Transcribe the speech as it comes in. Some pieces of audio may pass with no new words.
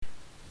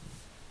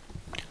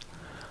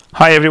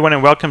Hi, everyone,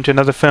 and welcome to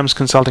another Firms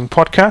Consulting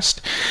podcast.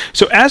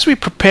 So, as we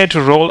prepare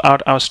to roll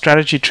out our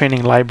strategy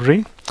training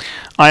library,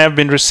 I have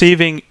been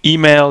receiving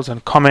emails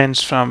and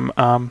comments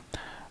from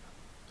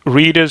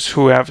readers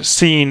who have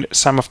seen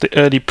some of the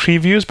early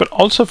previews, but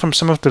also from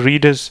some of the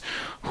readers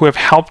who have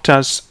helped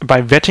us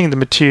by vetting the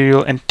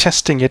material and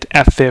testing it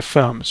at their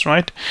firms,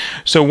 right?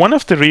 So, one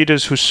of the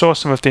readers who saw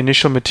some of the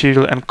initial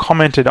material and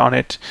commented on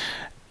it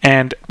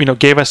and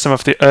gave us some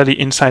of the early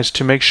insights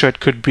to make sure it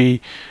could be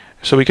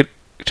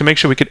to make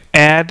sure we could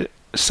add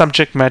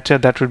subject matter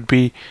that would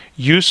be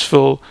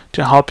useful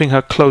to helping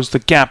her close the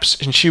gaps.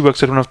 And she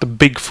works at one of the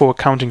big four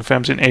accounting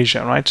firms in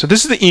Asia, right? So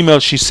this is the email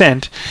she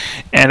sent,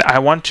 and I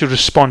want to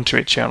respond to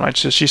it here, right?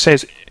 So she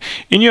says,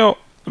 in your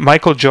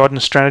Michael Jordan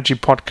Strategy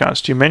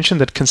podcast, you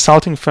mentioned that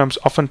consulting firms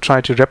often try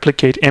to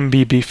replicate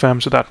MBB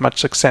firms without much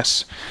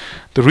success.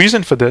 The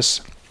reason for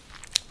this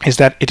is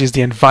that it is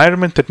the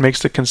environment that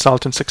makes the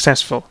consultant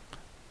successful.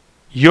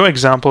 Your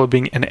example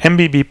being an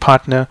MBB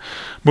partner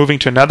moving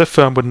to another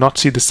firm would not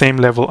see the same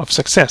level of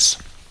success.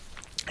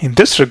 In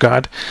this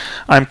regard,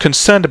 I'm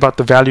concerned about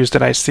the values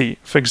that I see.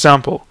 For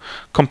example,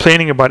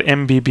 complaining about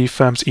MBB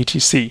firms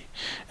etc.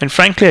 And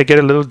frankly, I get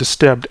a little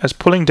disturbed as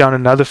pulling down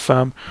another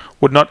firm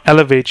would not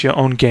elevate your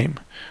own game.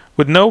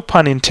 With no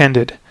pun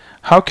intended,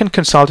 how can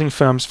consulting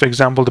firms, for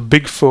example, the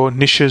big four,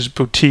 niches,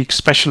 boutique,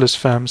 specialist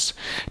firms,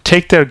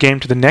 take their game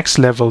to the next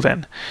level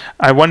then?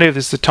 I wonder if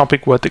this is a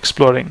topic worth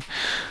exploring.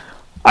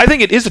 I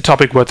think it is a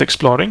topic worth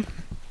exploring,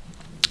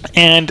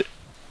 and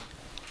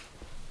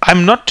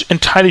I'm not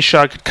entirely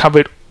sure I could cover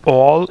it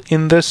all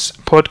in this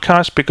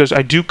podcast because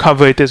I do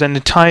cover it. There's an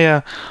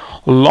entire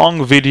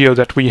long video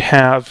that we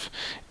have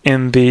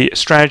in the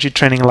strategy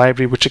training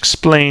library which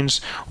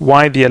explains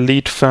why the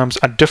elite firms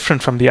are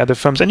different from the other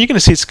firms, and you're going to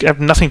see it's have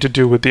nothing to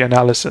do with the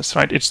analysis,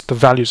 right? It's the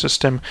value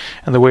system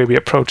and the way we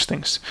approach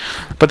things.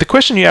 But the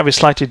question you have is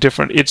slightly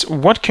different. It's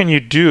what can you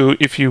do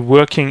if you're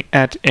working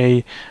at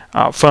a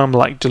firm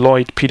like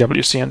Deloitte,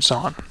 PwC, and so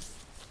on.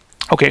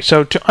 Okay,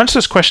 so to answer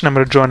this question, I'm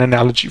going to draw an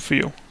analogy for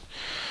you.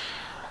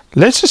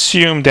 Let's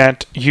assume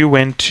that you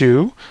went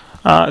to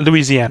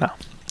Louisiana.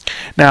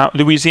 Now,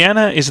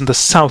 Louisiana is in the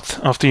south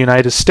of the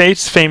United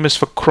States, famous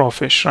for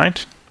crawfish,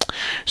 right?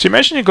 So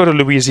imagine you go to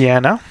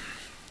Louisiana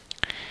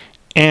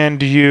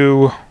and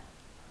you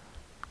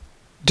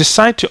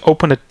decide to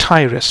open a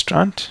Thai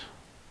restaurant.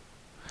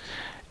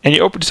 And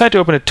you decide to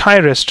open a Thai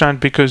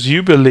restaurant because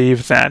you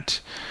believe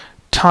that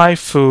Thai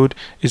food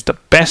is the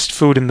best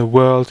food in the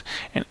world,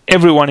 and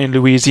everyone in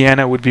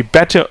Louisiana would be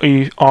better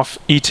off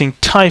eating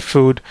Thai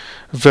food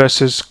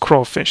versus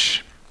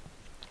crawfish.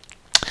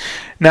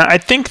 Now, I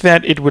think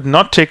that it would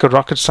not take a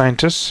rocket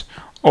scientist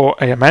or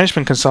a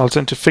management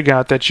consultant to figure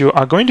out that you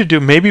are going to do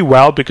maybe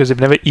well because they've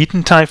never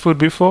eaten Thai food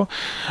before,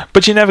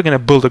 but you're never going to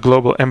build a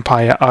global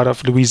empire out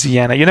of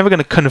Louisiana. You're never going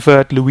to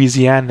convert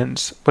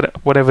Louisianans,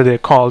 whatever they're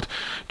called,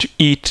 to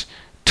eat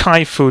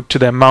Thai food to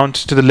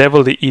the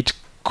level they eat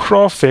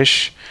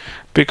crawfish,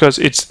 because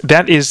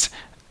that is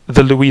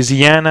the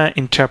Louisiana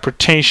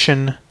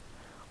interpretation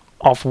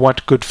of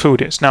what good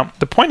food is. Now,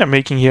 the point I'm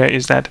making here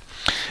is that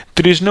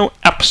there is no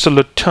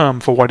absolute term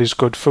for what is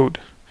good food.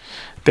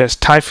 There's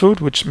Thai food,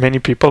 which many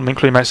people,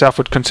 including myself,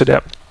 would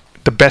consider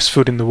the best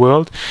food in the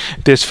world.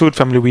 There's food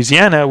from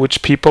Louisiana, which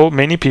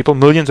many people,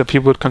 millions of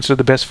people would consider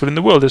the best food in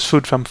the world. There's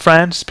food from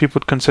France, people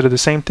would consider the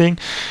same thing.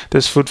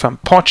 There's food from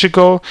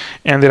Portugal,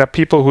 and there are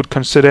people who would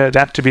consider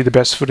that to be the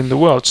best food in the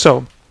world.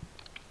 So,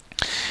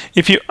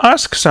 if you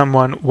ask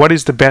someone what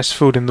is the best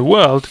food in the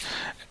world,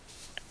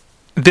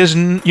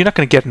 you're not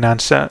going to get an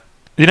answer.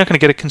 You're not going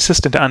to get a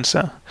consistent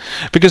answer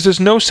because there's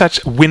no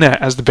such winner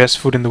as the best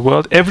food in the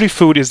world. Every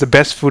food is the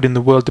best food in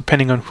the world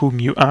depending on whom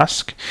you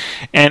ask.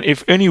 And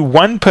if only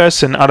one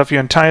person out of your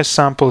entire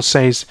sample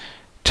says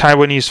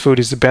Taiwanese food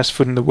is the best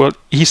food in the world,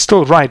 he's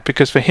still right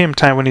because for him,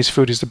 Taiwanese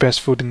food is the best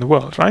food in the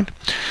world, right?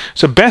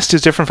 So best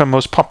is different from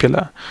most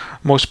popular.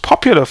 Most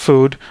popular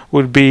food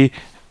would be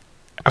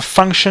a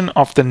function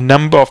of the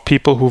number of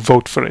people who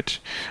vote for it.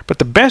 But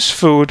the best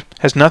food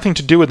has nothing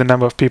to do with the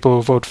number of people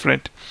who vote for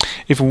it.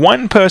 If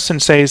one person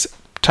says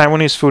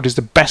Taiwanese food is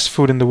the best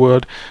food in the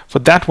world, for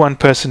that one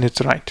person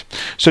it's right.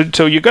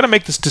 So you've got to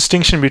make this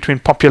distinction between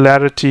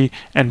popularity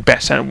and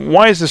best. And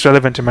why is this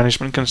relevant to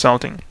management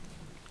consulting?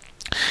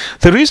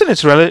 The reason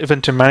it's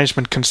relevant to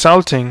management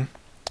consulting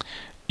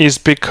is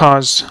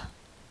because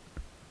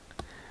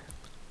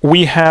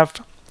we have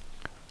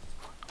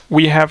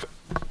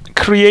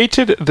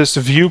created this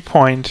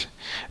viewpoint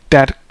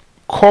that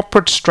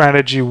corporate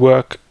strategy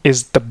work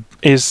is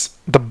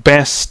the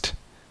best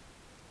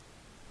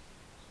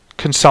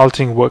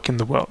consulting work in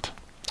the world.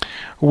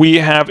 We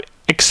have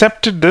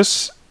accepted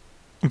this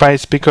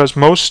because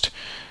most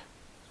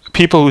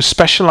people who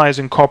specialize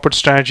in corporate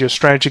strategy or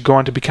strategy go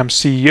on to become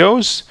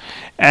CEOs,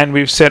 and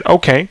we've said,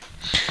 okay,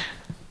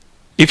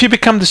 if you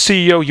become the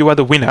CEO, you are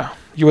the winner.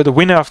 You are the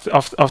winner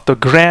of the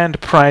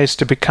grand prize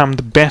to become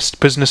the best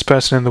business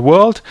person in the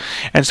world.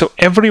 And so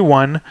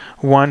everyone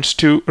wants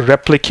to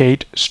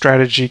replicate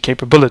strategy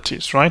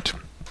capabilities, right?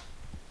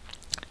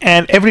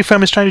 And every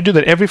firm is trying to do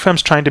that. Every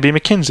firm's trying to be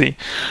McKinsey.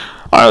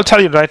 I'll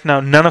tell you right now,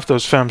 none of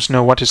those firms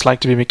know what it's like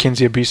to be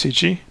McKinsey or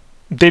BCG.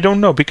 They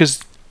don't know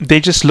because they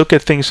just look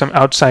at things from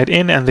outside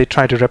in and they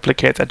try to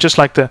replicate that, just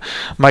like the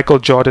Michael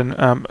Jordan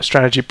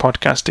strategy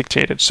podcast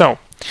dictated. So,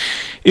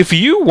 if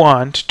you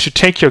want to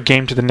take your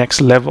game to the next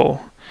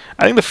level,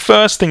 I think the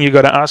first thing you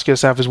got to ask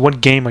yourself is,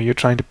 what game are you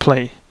trying to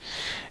play?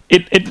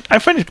 I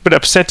find it a bit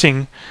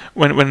upsetting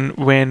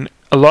when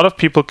a lot of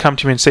people come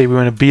to me and say, we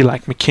want to be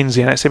like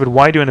McKinsey. And I say, but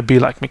why do you want to be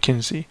like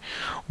McKinsey?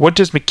 What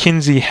does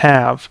McKinsey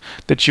have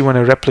that you want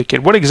to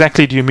replicate? What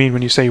exactly do you mean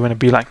when you say you want to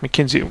be like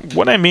McKinsey?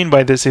 What I mean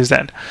by this is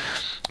that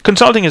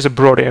consulting is a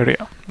broad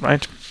area,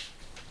 right?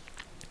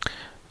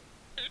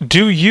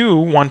 Do you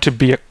want to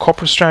be a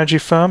corporate strategy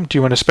firm? Do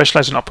you want to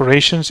specialize in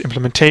operations,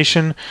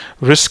 implementation,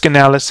 risk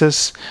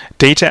analysis,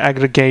 data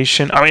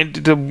aggregation? I mean,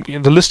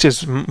 the list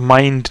is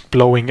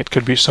mind-blowing. It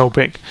could be so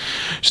big.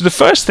 So the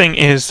first thing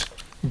is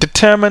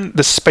determine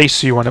the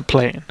space you want to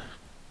play in.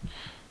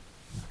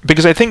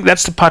 Because I think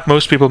that's the part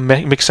most people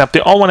mix up. They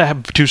all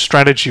want to do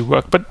strategy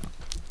work. But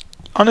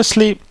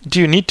honestly,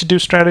 do you need to do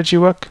strategy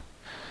work?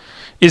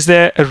 Is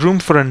there a room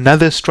for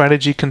another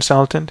strategy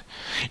consultant?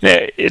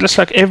 It looks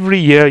like every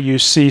year you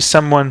see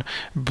someone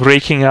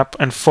breaking up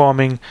and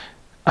forming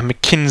a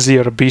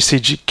McKinsey or a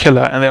BCG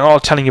killer, and they're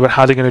all telling you about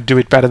how they're going to do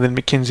it better than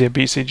McKinsey or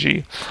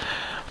BCG.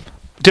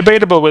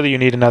 Debatable whether you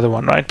need another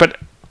one, right? But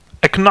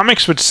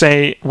economics would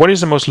say, what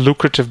is the most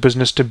lucrative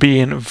business to be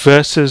in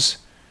versus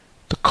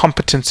the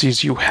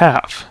competencies you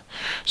have?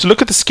 So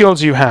look at the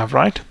skills you have,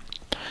 right?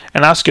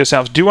 And ask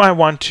yourself, do I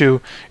want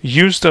to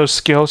use those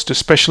skills to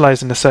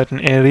specialize in a certain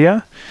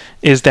area?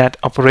 Is that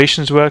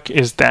operations work?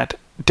 Is that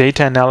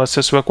data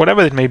analysis work?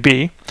 Whatever it may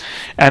be.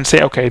 And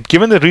say, okay,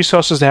 given the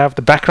resources I have,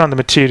 the background, the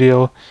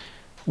material,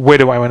 where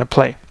do I want to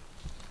play?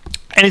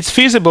 And it's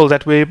feasible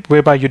that way,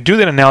 whereby you do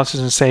that analysis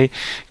and say,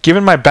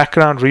 given my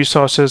background,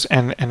 resources,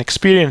 and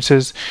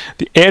experiences,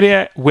 the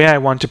area where I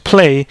want to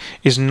play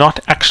is not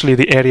actually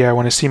the area I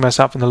want to see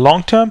myself in the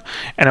long term,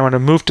 and I want to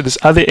move to this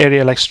other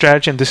area like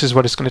strategy, and this is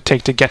what it's going to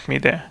take to get me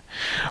there.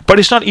 But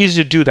it's not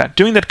easy to do that.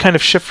 Doing that kind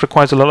of shift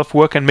requires a lot of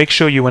work, and make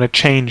sure you want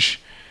to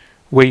change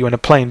where you want to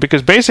play in.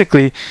 Because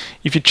basically,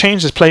 if you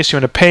change this place you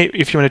want to pay,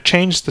 if you want to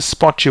change the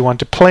spot you want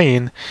to play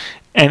in,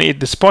 and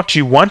the spot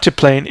you want to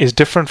play in is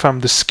different from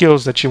the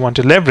skills that you want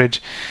to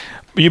leverage,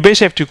 you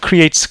basically have to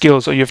create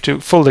skills, or you have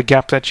to fill the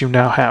gap that you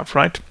now have,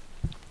 right?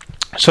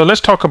 So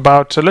let's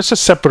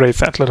just separate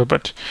that a little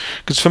bit,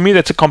 because for me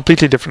that's a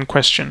completely different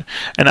question.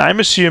 And I'm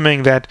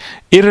assuming that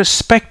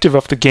irrespective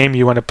of the game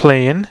you want to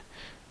play in,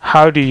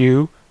 how do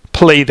you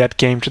play that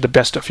game to the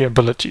best of your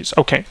abilities?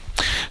 Okay,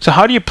 so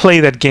how do you play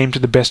that game to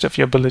the best of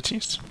your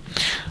abilities?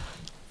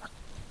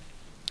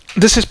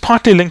 This is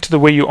partly linked to the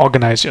way you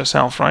organize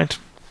yourself, right?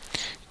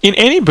 In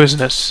any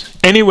business,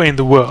 anywhere in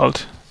the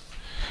world,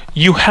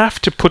 you have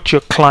to put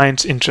your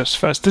client's interests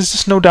first. There's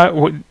just no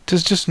doubt.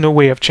 There's just no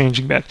way of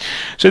changing that.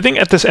 So I think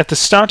at the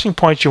starting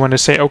point, you want to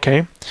say,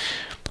 okay,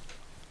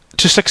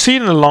 to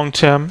succeed in the long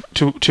term,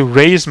 to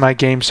raise my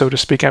game, so to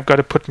speak, I've got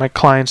to put my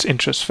client's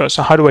interests first.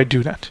 So how do I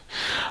do that?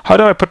 How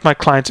do I put my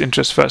client's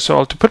interests first?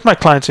 So to put my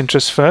client's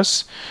interests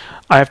first,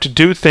 I have to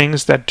do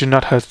things that do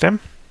not hurt them.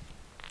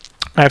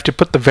 I have to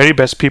put the very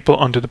best people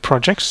onto the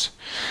projects.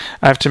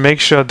 I have to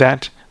make sure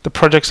that the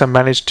projects are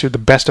managed to the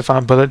best of our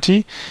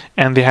ability,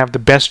 and they have the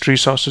best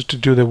resources to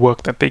do the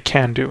work that they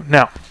can do.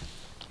 Now,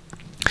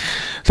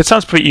 that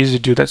sounds pretty easy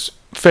to do. That's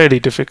fairly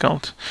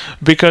difficult,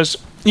 because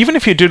even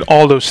if you did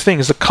all those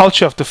things, the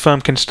culture of the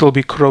firm can still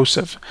be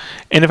corrosive.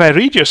 And if I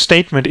read your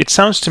statement, it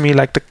sounds to me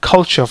like the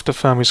culture of the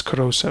firm is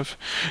corrosive.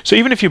 So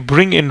even if you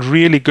bring in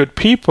really good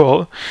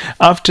people,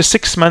 after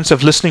 6 months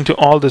of listening to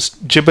all this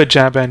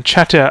jibber-jabber and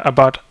chatter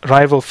about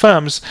rival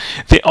firms,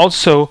 they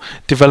also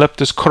develop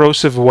this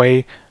corrosive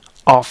way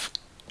of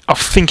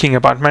thinking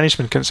about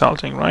management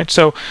consulting, right?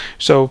 So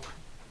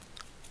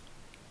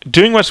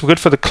doing what's good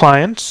for the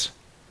clients,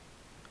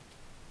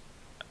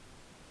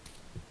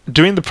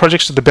 doing the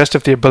projects to the best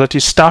of their ability,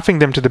 staffing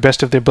them to the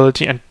best of their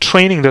ability, and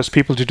training those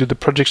people to do the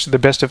projects to the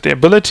best of their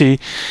ability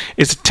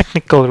is a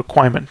technical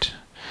requirement.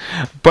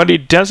 But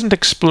it doesn't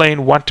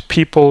explain what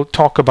people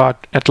talk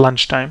about at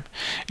lunchtime.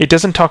 It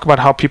doesn't talk about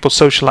how people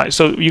socialize.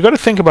 So you got to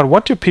think about,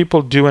 what do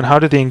people do and how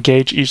do they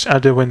engage each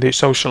other when they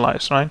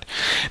socialize, right?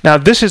 Now,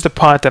 this is the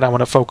part that I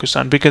want to focus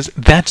on, because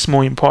that's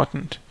more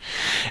important.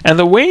 And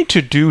the way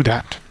to do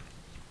that,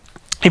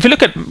 if you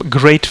look at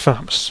great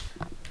firms,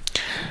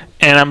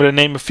 and I'm going to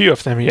name a few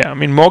of them here. I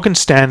mean, Morgan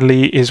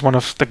Stanley is one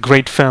of the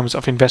great firms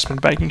of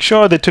investment banking.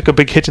 Sure, they took a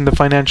big hit in the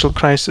financial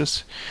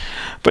crisis.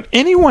 But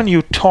anyone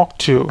you talk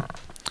to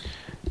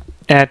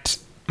at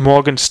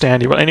Morgan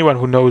Stanley, well, anyone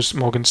who knows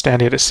Morgan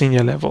Stanley at a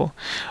senior level,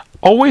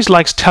 always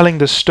likes telling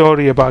the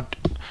story about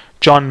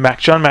John Mack.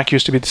 John Mack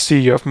used to be the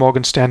CEO of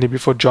Morgan Stanley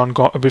before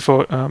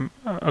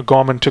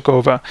Gorman took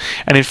over.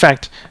 And in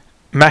fact,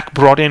 Mack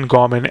brought in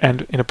Gorman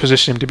and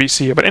positioned him to be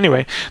CEO. But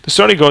anyway, the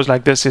story goes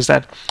like this, is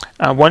that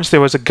once there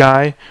was a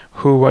guy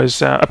who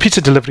was a pizza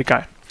delivery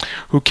guy.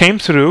 who came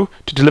through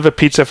to deliver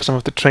pizza for some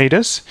of the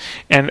traders.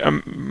 And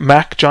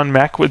John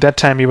Mack, at that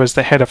time he was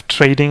the head of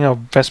trading or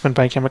investment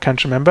banking, I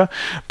can't remember.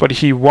 But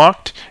he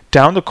walked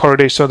down the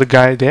corridor, he saw the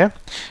guy there,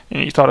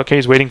 and he thought, okay,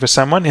 he's waiting for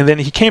someone. And then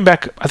he came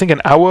back, I think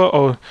an hour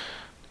or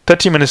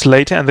 30 minutes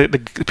later, and the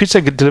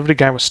pizza delivery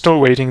guy was still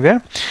waiting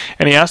there.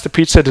 And he asked the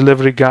pizza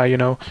delivery guy,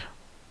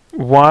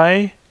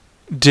 why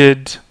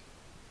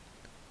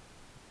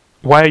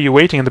are you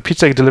waiting? And the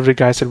pizza delivery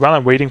guy said, well,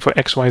 I'm waiting for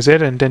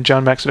XYZ. And then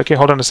John Mack said, okay,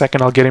 hold on a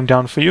second, I'll get him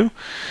down for you.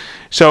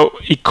 So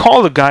he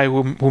called the guy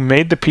who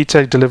made the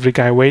pizza delivery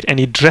guy wait, and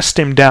he dressed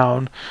him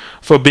down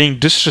for being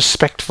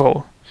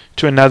disrespectful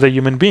to another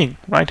human being,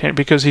 right?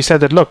 Because he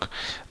said that, look,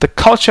 the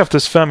culture of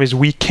this firm is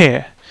we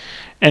care.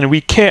 And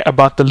we care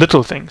about the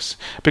little things,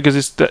 because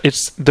it's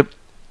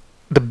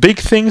the big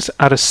things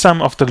are the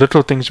sum of the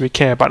little things we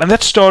care about. And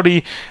that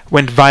story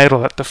went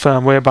viral at the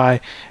firm, whereby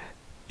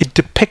it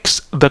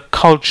depicts the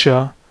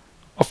culture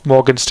of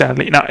Morgan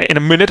Stanley. Now, in a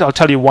minute, I'll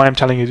tell you why I'm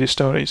telling you these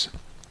stories.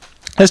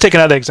 Let's take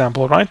another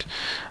example, right?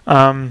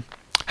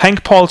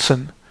 Hank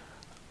Paulson,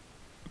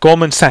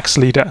 Goldman Sachs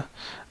leader,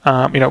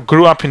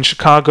 grew up in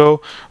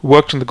Chicago,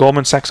 worked in the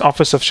Goldman Sachs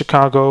office of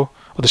Chicago,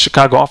 or the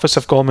Chicago office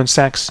of Goldman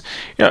Sachs.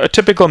 A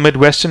typical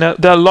Midwesterner.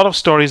 There are a lot of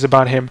stories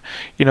about him.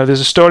 There's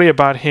a story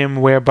about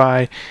him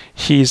whereby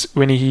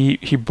when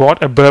he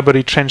bought a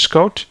Burberry trench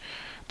coat,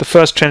 the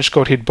first trench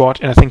coat he'd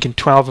bought, I think in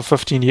 12 or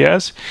 15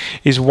 years,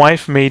 his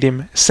wife made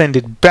him send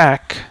it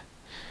back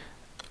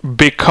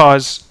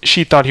because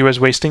she thought he was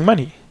wasting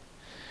money.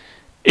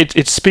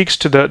 It speaks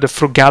to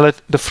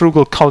the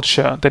frugal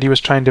culture that he was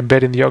trying to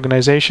embed in the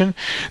organization.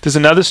 There's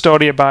another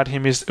story about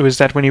him was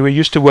that when he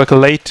used to work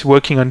late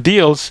working on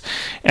deals,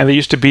 and they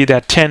used to be there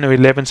at 10 or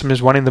 11,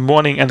 sometimes 1 in the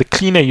morning, and the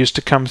cleaner used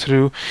to come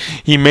through,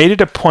 he made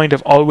it a point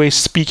of always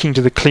speaking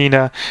to the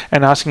cleaner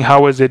and asking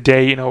how was their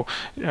day,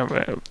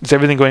 is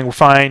everything going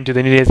fine? Do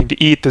they need anything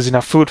to eat? There's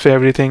enough food for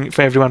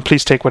everyone.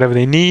 Please take whatever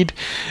they need.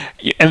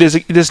 And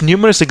there's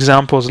numerous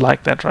examples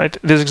like that, right?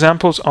 There's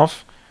examples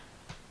of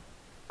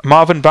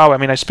Marvin Bower.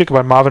 I speak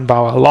about Marvin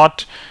Bower a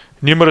lot.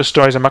 Numerous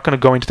stories. I'm not going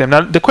to go into them.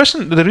 Now,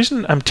 the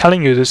reason I'm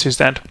telling you this is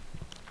that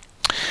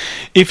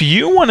if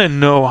you want to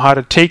know how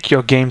to take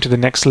your game to the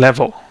next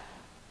level,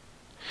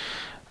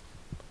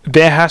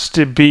 there has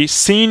to be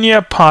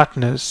senior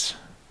partners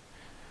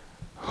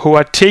who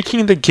are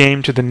taking the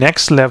game to the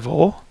next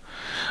level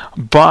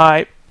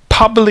by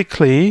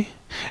publicly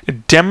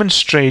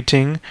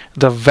demonstrating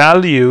the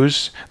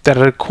values that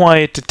are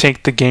required to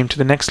take the game to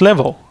the next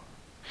level.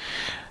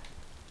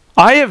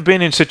 I have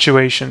been in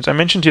situations, I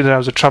mentioned to you that I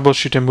was a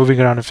troubleshooter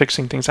moving around and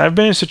fixing things. I've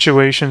been in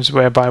situations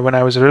whereby when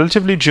I was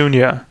relatively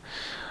junior,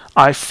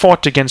 I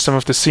fought against some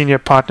of the senior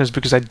partners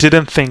because I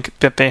didn't think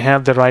that they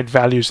had the right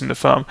values in the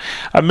firm.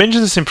 I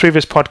mentioned this in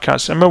previous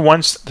podcasts. I remember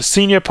once the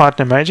senior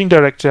partner, managing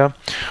director,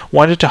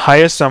 wanted to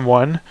hire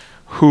someone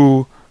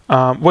who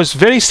was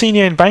very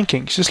senior in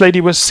banking. This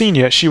lady was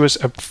senior. She was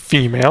a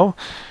female,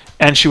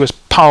 and she was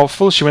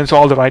powerful. She went to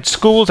all the right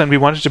schools, and we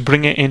wanted to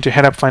bring her in to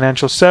head up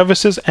financial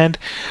services. And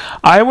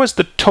I was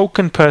the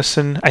token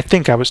person, I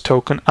think I was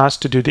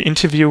asked to do the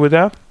interview with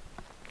her,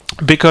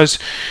 because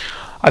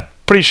I'm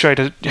pretty sure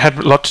it had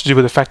a lot to do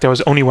with the fact that I was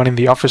the only one in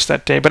the office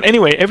that day. But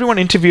anyway, everyone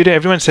interviewed her,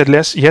 everyone said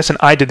yes, and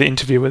I did the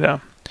interview with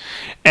her.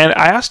 And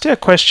I asked her a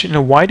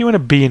question, why do you want to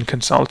be in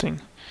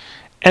consulting?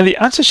 And the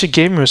answer she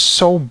gave me was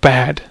so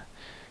bad.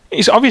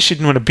 It's obvious she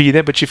didn't want to be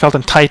there, but she felt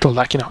entitled,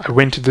 I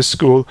went to this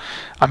school,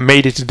 I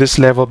made it to this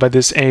level by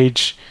this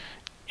age.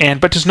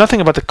 But there's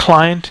nothing about the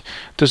client,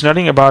 there's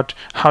nothing about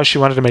how she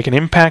wanted to make an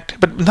impact,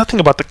 but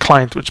nothing about the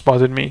client which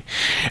bothered me.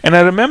 And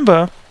I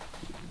remember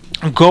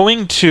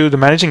going to the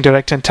managing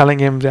director and telling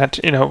him that,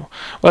 I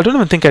don't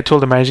even think I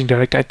told the managing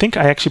director. I think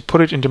I actually put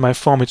it into my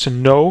form. It's a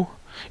no.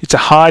 It's a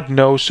hard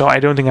no, so I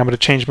don't think I'm going to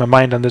change my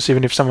mind on this,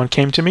 even if someone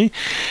came to me.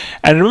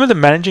 And I remember the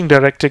managing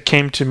director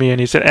came to me and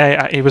he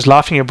said, he was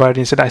laughing about it.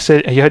 He said, I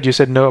heard you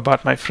said no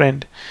about my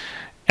friend.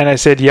 And I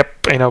said,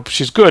 yep,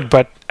 she's good,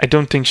 but I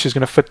don't think she's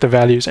going to fit the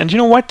values. And you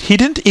know what? He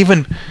didn't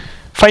even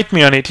fight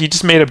me on it. He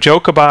just made a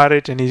joke about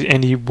it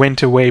and he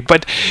went away.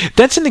 But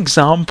that's an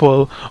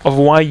example of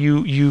why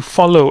you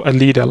follow a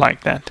leader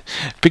like that.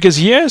 Because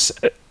here's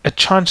a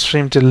chance for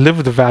him to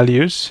live the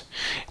values.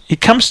 He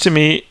comes to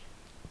me.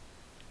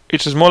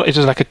 It was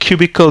like a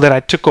cubicle that I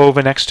took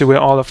over next to where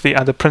all of the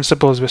other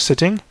principals were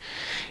sitting.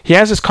 He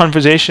has this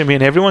conversation with me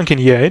and everyone can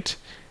hear it,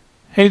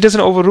 and he doesn't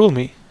overrule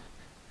me.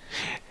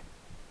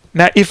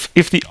 Now, if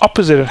the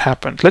opposite had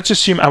happened, let's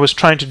assume I was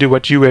trying to do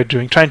what you were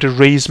doing, trying to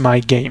raise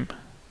my game,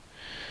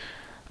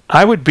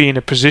 I would be in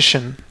a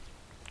position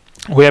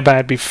whereby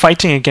I'd be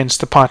fighting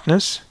against the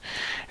partners.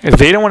 If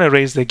they don't want to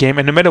raise their game,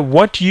 and no matter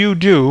what you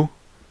do,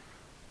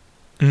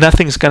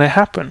 nothing's going to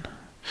happen.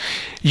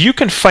 You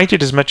can fight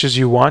it as much as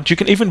you want. You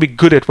can even be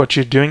good at what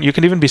you're doing. You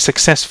can even be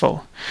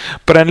successful.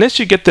 But unless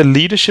you get the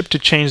leadership to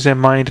change their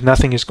mind,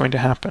 nothing is going to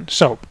happen.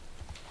 So,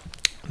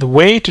 the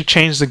way to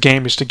change the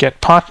game is to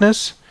get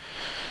partners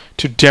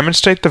to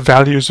demonstrate the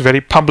values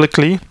very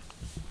publicly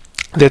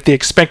that they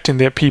expect in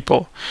their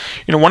people.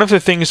 One of the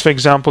things, for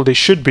example, they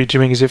should be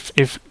doing is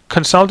if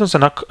consultants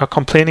are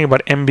complaining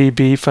about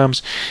MBB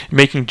firms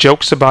making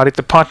jokes about it,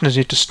 the partners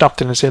need to stop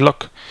them and say,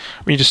 look,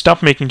 we need to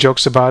stop making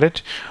jokes about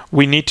it.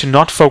 We need to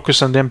not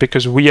focus on them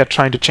because we are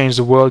trying to change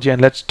the world here,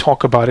 and let's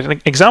talk about it.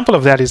 An example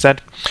of that is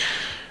that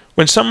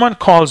when someone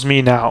calls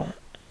me now,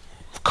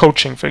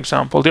 coaching, for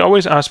example, they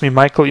always ask me,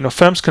 Michael,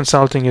 firms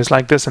consulting is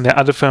like this and there are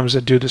other firms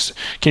that do this.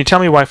 Can you tell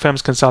me why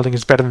firms consulting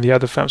is better than the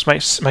other firms? My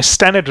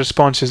standard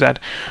response is that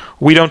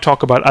we don't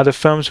talk about other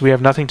firms. We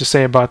have nothing to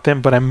say about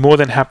them, but I'm more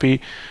than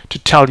happy to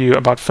tell you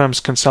about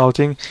firms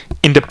consulting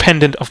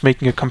independent of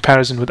making a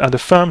comparison with other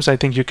firms. I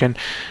think you can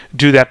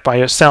do that by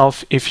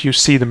yourself if you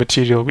see the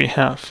material we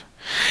have.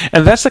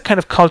 And that's the kind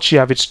of culture you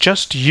have. It's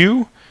just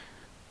you,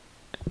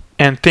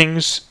 and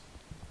things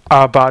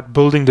are about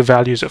building the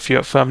values of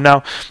your firm.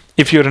 Now,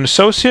 if you're an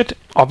associate,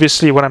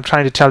 obviously what I'm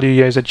trying to tell you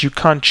here is that you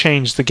can't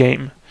change the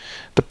game.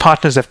 The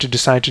partners have to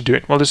decide to do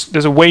it. Well,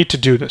 there's a way to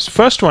do this.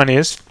 First one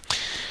is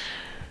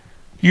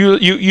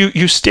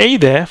you stay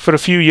there for a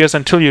few years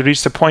until you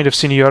reach the point of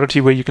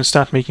seniority where you can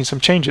start making some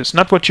changes.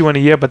 Not what you want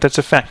to hear, but that's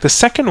a fact. The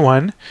second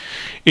one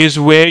is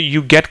where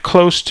you get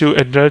close to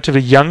a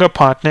relatively younger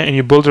partner and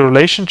you build a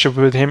relationship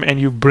with him and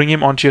you bring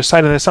him onto your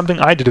side. And that's something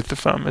I did at the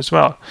firm as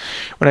well.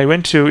 When I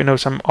went to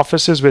some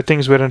offices where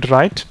things weren't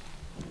right,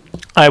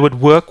 I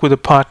would work with a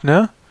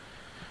partner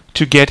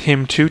to get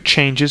him to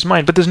change his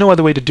mind. But there's no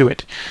other way to do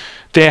it.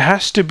 There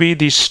has to be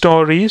these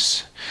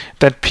stories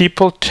that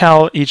people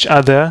tell each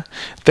other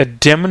that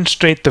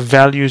demonstrate the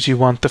values you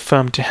want the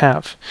firm to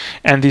have.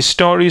 And these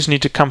stories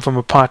need to come from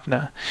a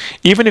partner.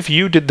 Even if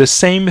you did the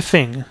same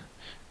thing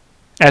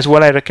as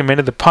what I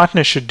recommended the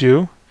partner should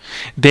do,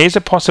 there's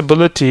a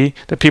possibility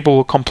that people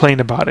will complain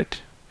about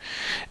it.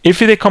 If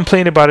they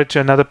complain about it to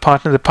another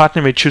partner, the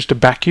partner may choose to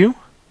back you,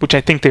 which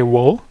I think they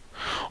will,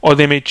 or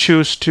they may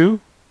choose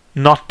to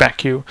not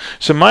back you.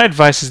 So my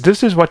advice is,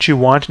 this is what you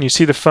want and you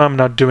see the firm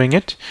not doing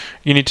it.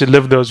 You need to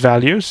live those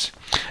values,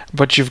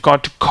 but you've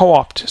got to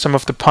co-opt some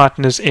of the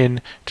partners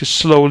in to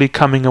slowly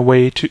coming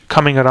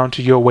around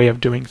to your way of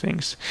doing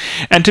things.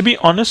 And to be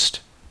honest,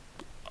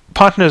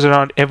 partners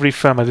around every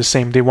firm are the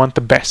same. They want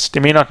the best. They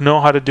may not know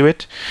how to do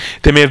it.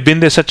 They may have been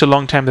there such a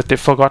long time that they've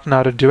forgotten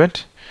how to do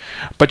it.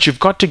 But you've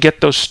got to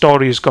get those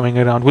stories going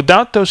around.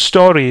 Without those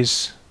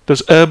stories,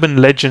 those urban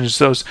legends,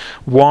 those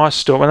war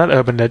stories, well, not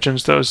urban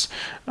legends, those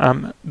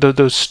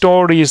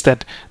stories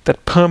that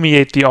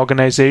permeate the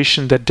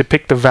organization, that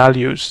depict the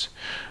values,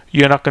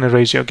 you're not going to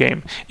raise your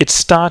game. It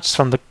starts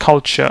from the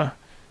culture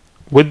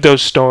with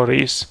those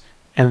stories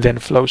and then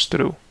flows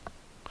through.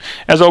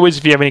 As always,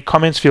 if you have any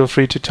comments, feel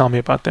free to tell me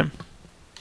about them.